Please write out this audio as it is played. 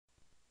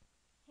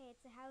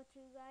it's a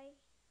how-to guy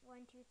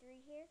 123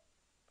 here.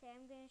 Today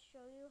I'm going to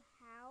show you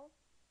how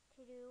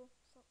to do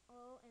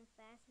slow and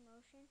fast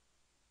motion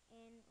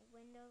in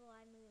Windows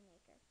Live Movie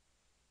Maker.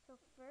 So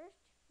first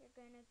you're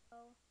going to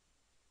go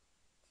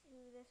to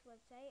this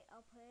website.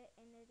 I'll put it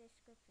in the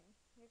description.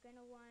 You're going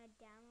to want to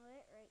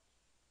download it right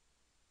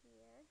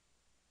here.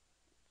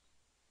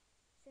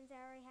 Since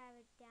I already have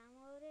it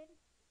downloaded,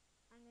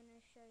 I'm going to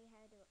show you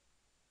how to do it.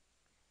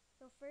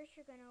 So first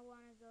you're going to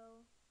want to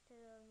go to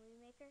the Movie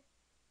Maker.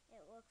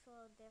 It looks a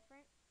little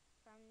different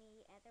from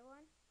the other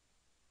one.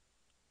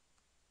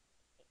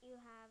 You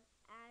have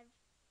add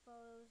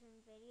photos and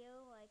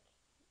video like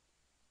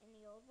in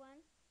the old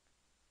one.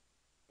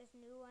 This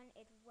new one,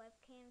 it's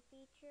webcam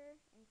feature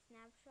and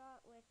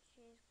snapshot, which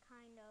is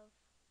kind of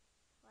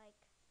like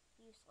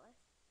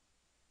useless.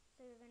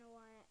 So you're going to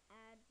want to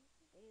add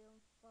video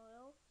and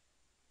photo.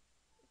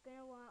 You're going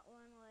to want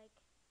one like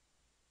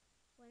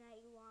one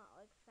that you want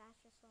like fast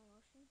or slow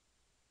motion.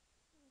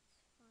 Let's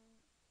find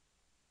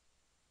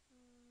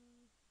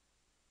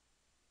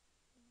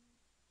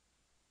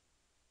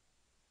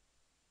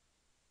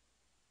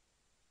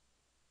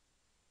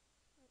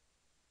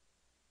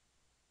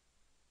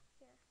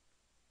here.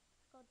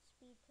 It's called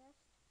Speed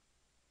Test.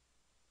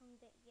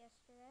 Filmed it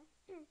yesterday.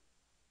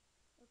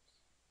 Oops.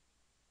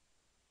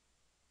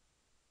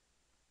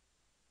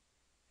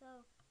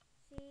 So,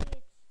 see,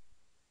 it's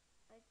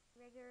like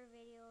regular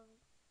video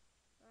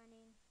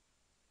running.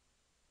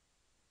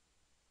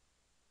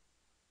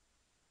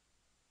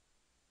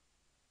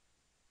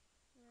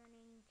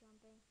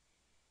 Jumping.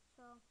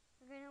 So,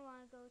 we're going to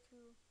want to go to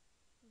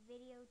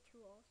Video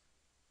Tools.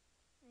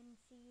 And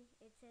see,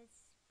 it says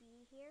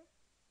Speed here.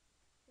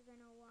 You're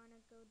going to want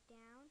to go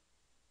down.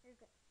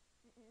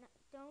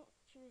 Don't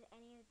choose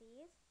any of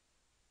these.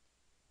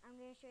 I'm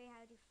going to show you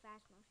how to do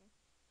fast motion.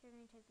 So you're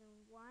going to type in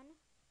 1.8.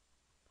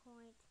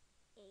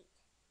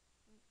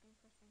 I'm just going to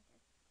press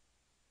enter.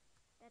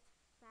 That's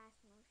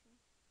fast motion.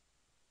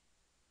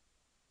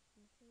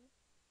 You see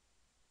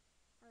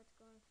how it's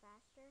going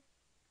faster?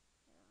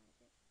 I don't like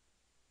it.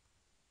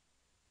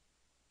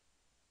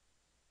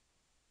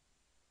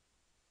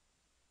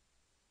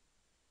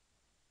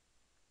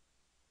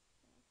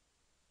 Okay.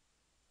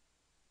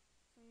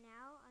 So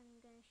now I'm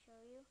going to show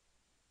you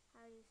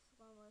how to do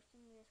slow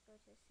motion. You just go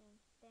to the same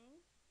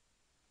thing.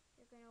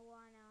 You're going to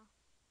want to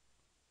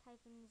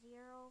type in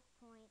 0.3.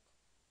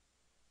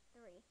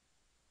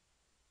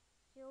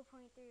 0.3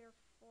 or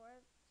 4,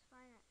 it's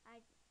fine. I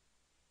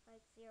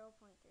like 0.3.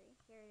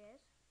 Here it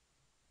is.